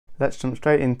Let's jump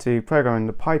straight into programming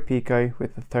the Pi Pico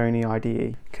with the Thonny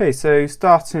IDE. Okay, so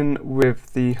starting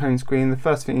with the home screen, the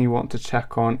first thing you want to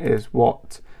check on is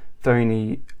what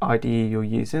Thonny IDE you're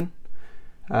using.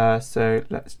 So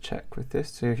let's check with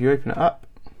this. So if you open it up,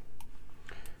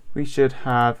 we should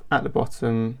have at the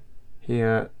bottom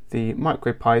here the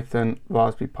MicroPython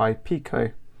Raspberry Pi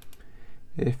Pico.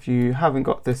 If you haven't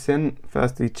got this in,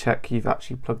 firstly check you've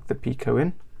actually plugged the Pico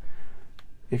in.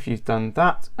 If you've done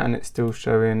that and it's still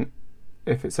showing,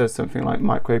 if it says something like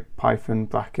MicroPython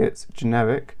brackets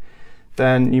generic,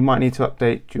 then you might need to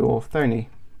update your Thonny.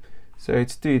 So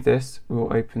to do this,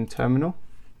 we'll open terminal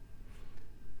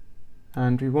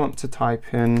and we want to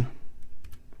type in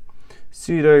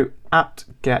sudo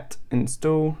apt-get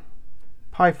install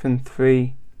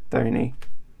python3 Thonny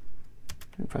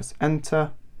and press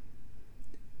enter.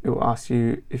 It will ask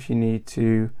you if you need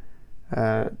to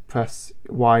press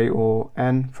Y or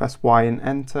N, press Y and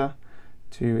enter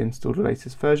to install the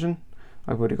latest version.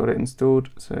 I've already got it installed,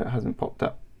 so it hasn't popped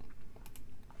up.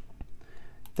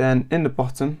 Then in the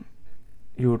bottom,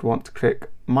 you would want to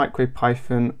click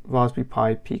MicroPython Raspberry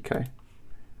Pi Pico.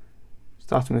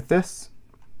 Starting with this,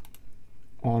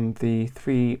 on the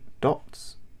 3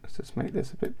 dots, let's just make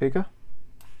this a bit bigger.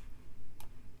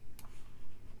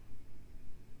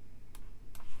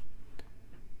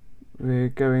 We're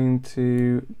going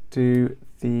to do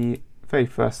the very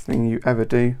first thing you ever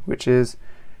do, which is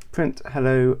print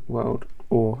hello world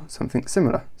or something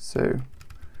similar. So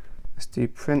let's do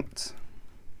print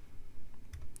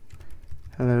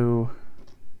hello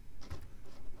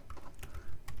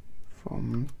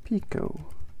from Pico,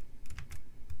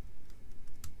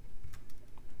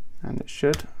 and it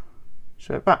should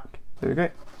show it back. There we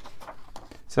go.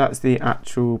 So that's the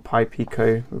actual Pi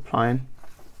Pico replying.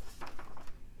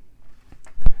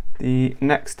 The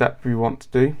next step we want to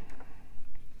do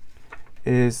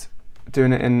is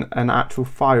doing it in an actual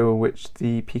file which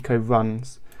the Pico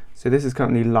runs. So this is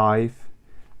currently live,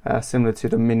 similar to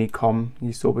the mini-com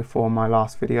you saw before in my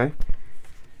last video.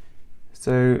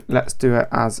 So let's do it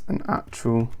as an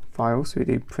actual file. So we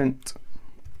do print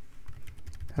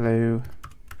hello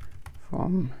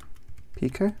from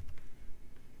Pico,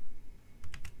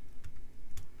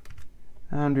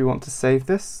 and we want to save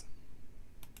this.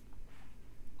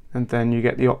 And then you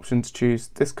get the option to choose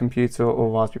this computer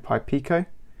or Raspberry Pi Pico.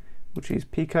 We'll choose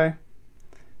Pico. And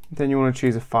then you want to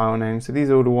choose a file name. So these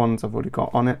are all the ones I've already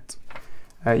got on it.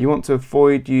 You want to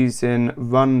avoid using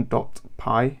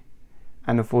run.py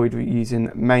and avoid using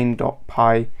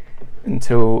main.py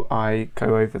until I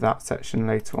go over that section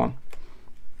later on.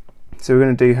 So we're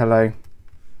going to do hello.py.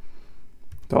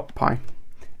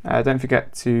 Don't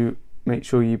forget to make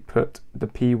sure you put the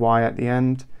py at the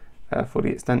end for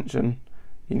the extension.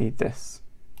 You need this.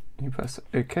 You press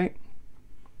OK,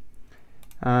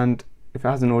 and if it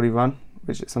hasn't already run,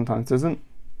 which it sometimes doesn't,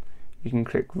 you can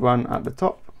click run at the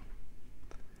top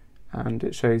and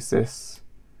it shows this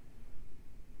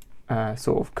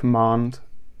sort of command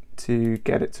to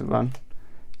get it to run.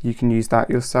 You can use that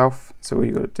yourself, so all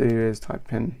you got to do is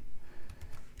type in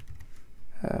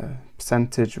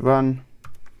 %run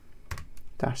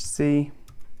 -c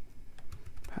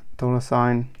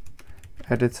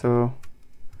 $editor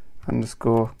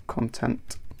 _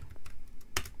 content,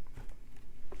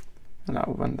 and that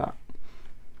will run that.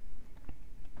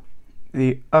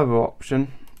 The other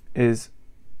option is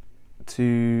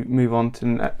to move on to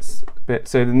the next bit.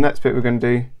 So the next bit we're going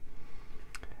to do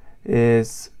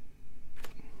is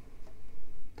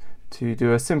to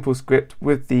do a simple script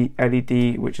with the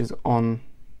LED which is on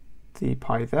the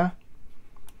Pi there.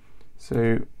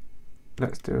 So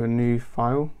let's do a new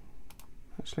file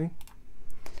actually.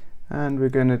 And we're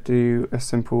going to do a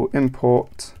simple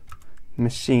import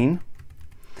machine.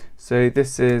 So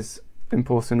this is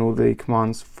importing all the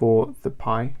commands for the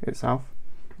Pi itself,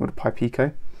 or the Pi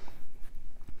Pico.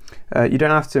 You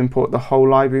don't have to import the whole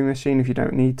library machine if you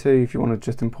don't need to. If you want to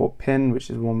just import pin, which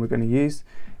is the one we're going to use,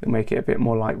 it'll make it a bit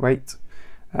more lightweight.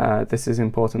 This is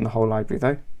importing the whole library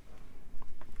though.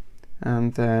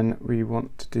 And then we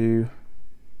want to do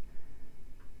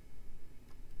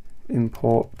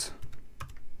import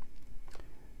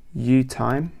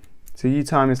utime. So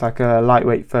utime is like a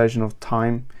lightweight version of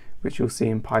time, which you'll see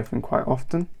in Python quite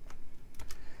often.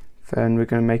 Then we're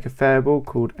going to make a variable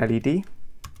called LED,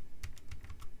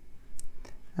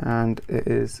 and it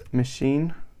is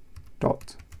machine.pin,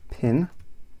 and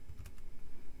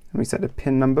we set the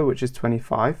pin number, which is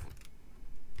 25,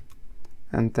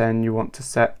 and then you want to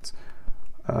set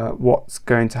what's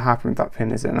going to happen with that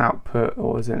pin. Is it an output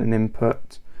or is it an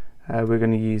input? We're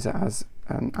going to use it as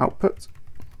an output.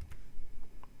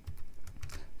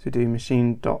 So do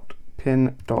machine.pin.out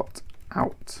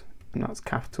and that's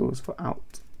capitals for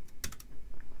out.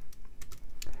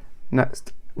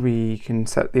 Next, we can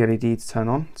set the LED to turn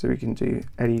on, so we can do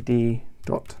LED.value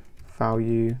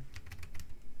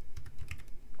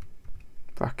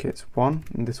brackets 1,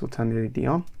 and this will turn the LED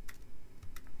on.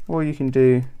 Or you can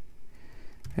do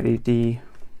LED.value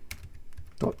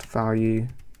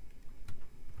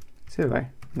 0, and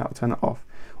that will turn it off.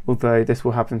 Although this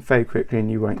will happen very quickly and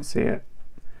you won't see it.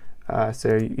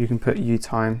 So you can put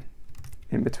U-time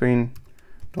in between,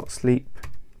 .sleep,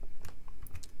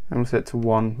 and we'll set it to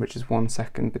 1, which is 1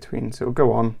 second between. So it'll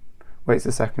go on, waits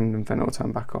a second, and then it'll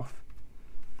turn back off.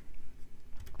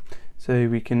 So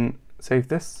we can save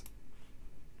this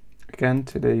again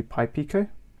to the Pi Pico.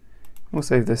 We'll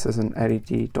save this as an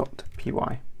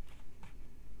LED.py.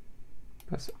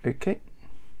 Press OK.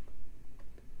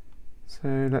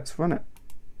 So let's run it.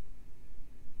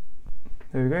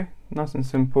 There we go, nice and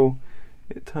simple.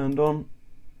 It turned on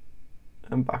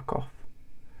and back off.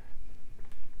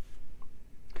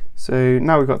 So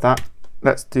now we've got that,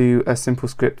 let's do a simple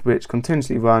script which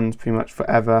continuously runs pretty much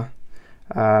forever.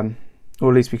 Or at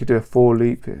least we could do a for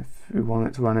loop if we want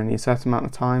it to run only a certain amount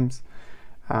of times.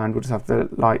 And we'll just have the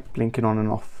light blinking on and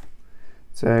off.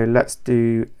 So let's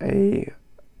do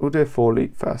we'll do a for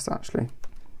loop first actually.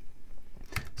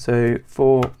 So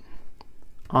for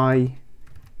I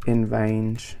in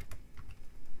range,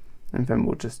 and then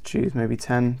we'll just choose maybe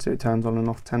 10, so it turns on and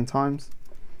off 10 times.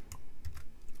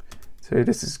 So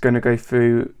this is going to go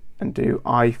through and do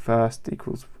I first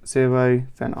equals 0,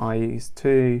 then I is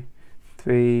 2,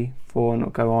 3, 4, and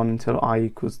it'll go on until I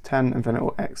equals 10, and then it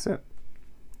will exit.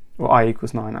 Or I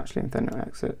equals 9 actually, and then it'll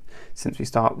exit, since we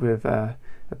start with a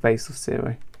base of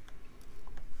 0.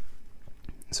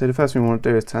 So the first thing we want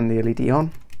to do is turn the LED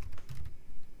on.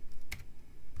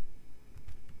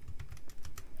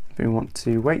 We want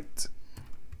to wait,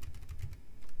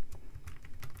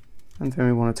 and then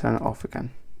we want to turn it off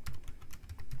again.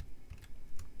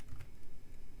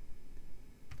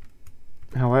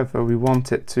 However, we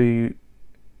want it to,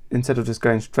 instead of just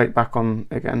going straight back on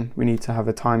again, we need to have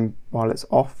a time while it's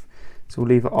off. So we'll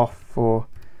leave it off for,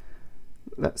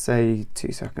 let's say,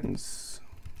 2 seconds.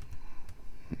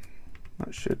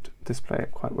 That should display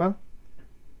it quite well.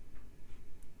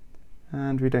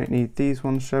 And we don't need these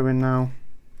ones showing now.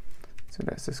 So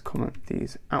let's just comment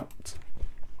these out,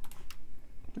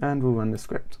 and we'll run the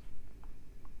script.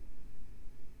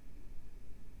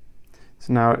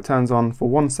 So now it turns on for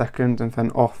 1 second and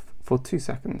then off for 2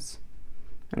 seconds.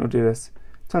 And we'll do this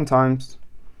 10 times,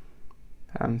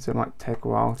 so it might take a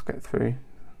while to get through.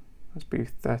 Let's be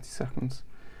 30 seconds.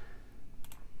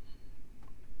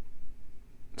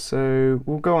 So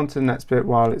we'll go on to the next bit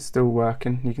while it's still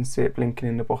working. You can see it blinking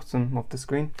in the bottom of the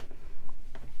screen.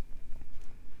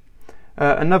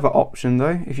 Another option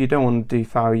though, if you don't want to do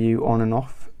value on and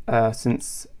off,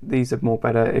 since these are more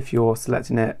better if you're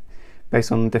selecting it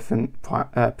based on different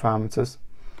parameters,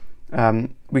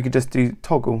 we could just do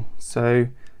toggle. So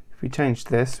if we change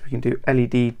this, we can do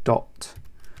LED.toggle.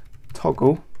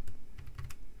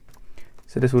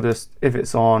 So this will just, if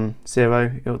it's on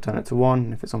 0, it'll turn it to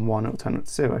 1. If it's on 1, it'll turn it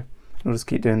to 0. And we'll just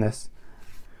keep doing this.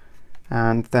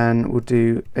 And then we'll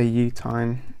do a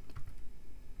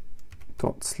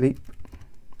U-time.sleep.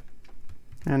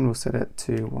 And we'll set it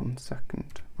to 1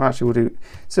 second. Well, actually, we'll do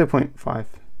 0.5,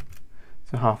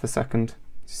 so half a second.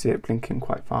 You see it blinking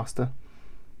quite faster.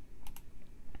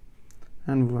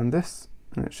 And we'll run this,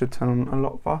 and it should turn on a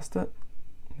lot faster.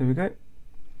 There we go.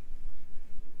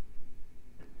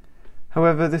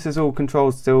 However, this is all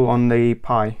controlled still on the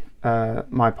Pi,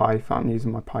 my Pi, if I'm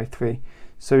using my Pi 3.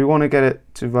 So we want to get it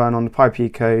to run on the Pi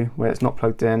Pico, where it's not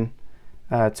plugged in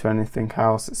to anything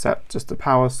else except just a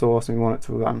power source, and we want it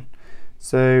to run.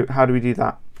 So how do we do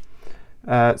that?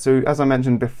 So as I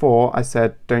mentioned before, I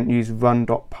said don't use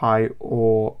run.py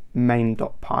or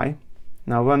main.py.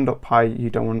 Now run.py,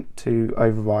 you don't want to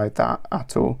override that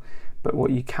at all, but what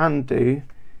you can do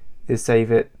is save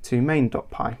it to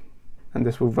main.py, and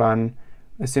this will run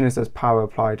as soon as there's power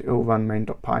applied. It will run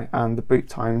main.py, and the boot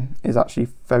time is actually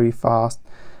very fast.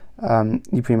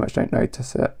 You pretty much don't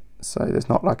notice it, so there's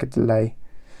not like a delay.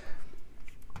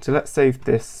 So let's save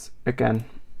this again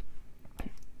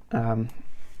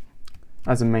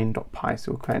as a main.py.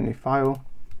 So we'll create a new file,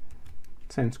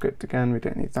 same script again, we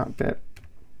don't need that bit,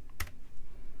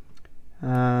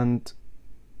 and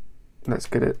let's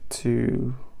get it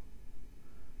to,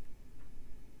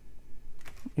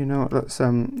 you know what,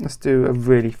 let's do a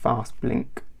really fast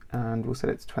blink, and we'll set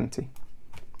it to 20.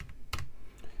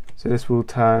 So this will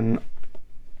turn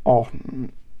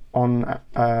on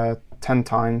 10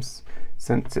 times,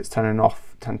 since it's turning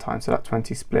off 10 times, so that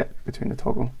 20 split between the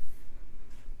toggle.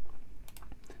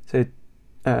 So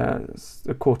it's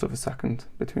a quarter of a second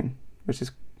between, which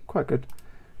is quite good.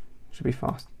 Should be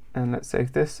fast. And let's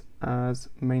save this as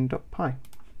main.py.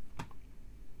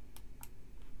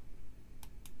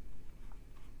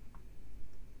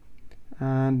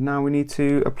 And now we need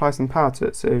to apply some power to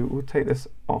it, so we'll take this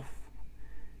off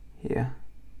here.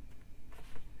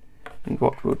 And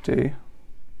what we'll do,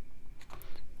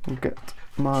 we'll get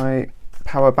my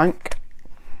power bank.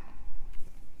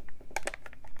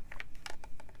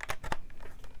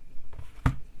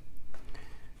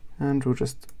 And we'll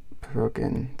just plug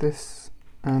in this,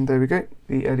 and there we go.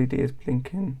 The LED is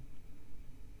blinking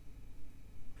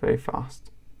very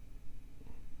fast.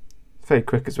 It's very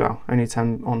quick as well, only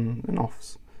 10 on and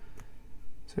offs.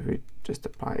 So if we just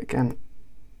apply it again.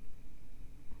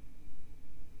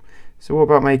 So what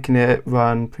about making it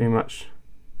run pretty much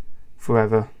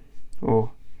forever,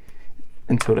 or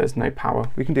until there's no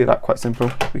power? We can do that quite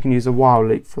simple. We can use a while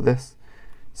loop for this,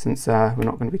 since we're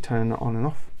not going to be turning it on and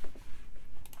off.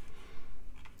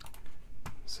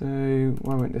 So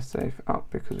why won't this save up?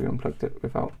 Because we unplugged it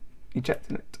without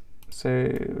ejecting it. So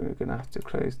we're going to have to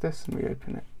close this and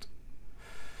reopen it.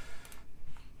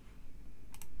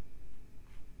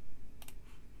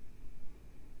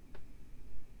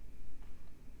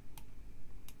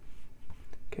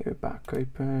 Okay, we're back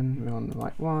open, we're on the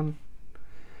right one.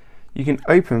 You can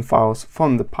open files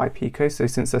from the Pi Pico, so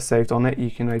since they're saved on it, you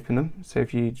can open them. So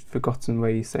if you've forgotten where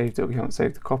you saved it, or you haven't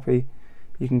saved the copy,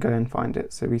 you can go and find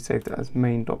it. So we saved it as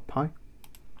main.py.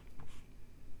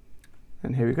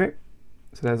 And here we go.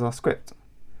 So there's our script.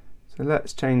 So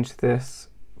let's change this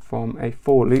from a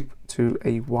for loop to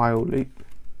a while loop.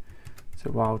 So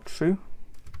while true.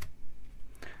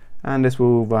 And this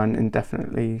will run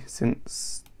indefinitely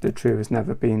since the true has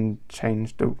never been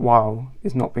changed. The while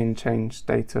is not being changed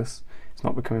status. It's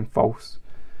not becoming false.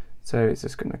 So it's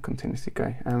just going to continuously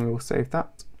go, and we'll save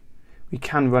that. We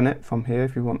can run it from here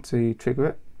if we want to trigger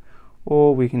it,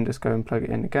 or we can just go and plug it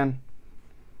in again.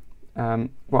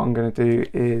 What I'm going to do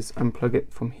is unplug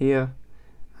it from here,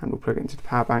 and we'll plug it into the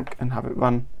power bank and have it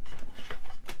run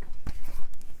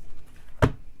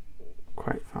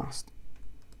quite fast.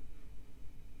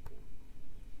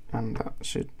 And that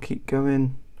should keep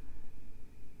going.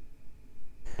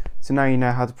 So now you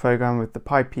know how to program with the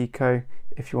Pi Pico.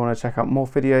 If you want to check out more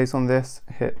videos on this,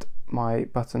 hit my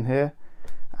button here.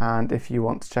 And if you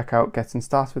want to check out getting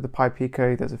started with the Pi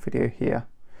Pico, there's a video here.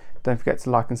 Don't forget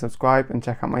to like and subscribe, and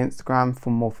check out my Instagram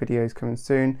for more videos coming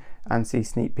soon, and see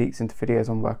sneak peeks into videos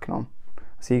I'm working on.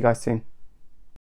 I'll see you guys soon.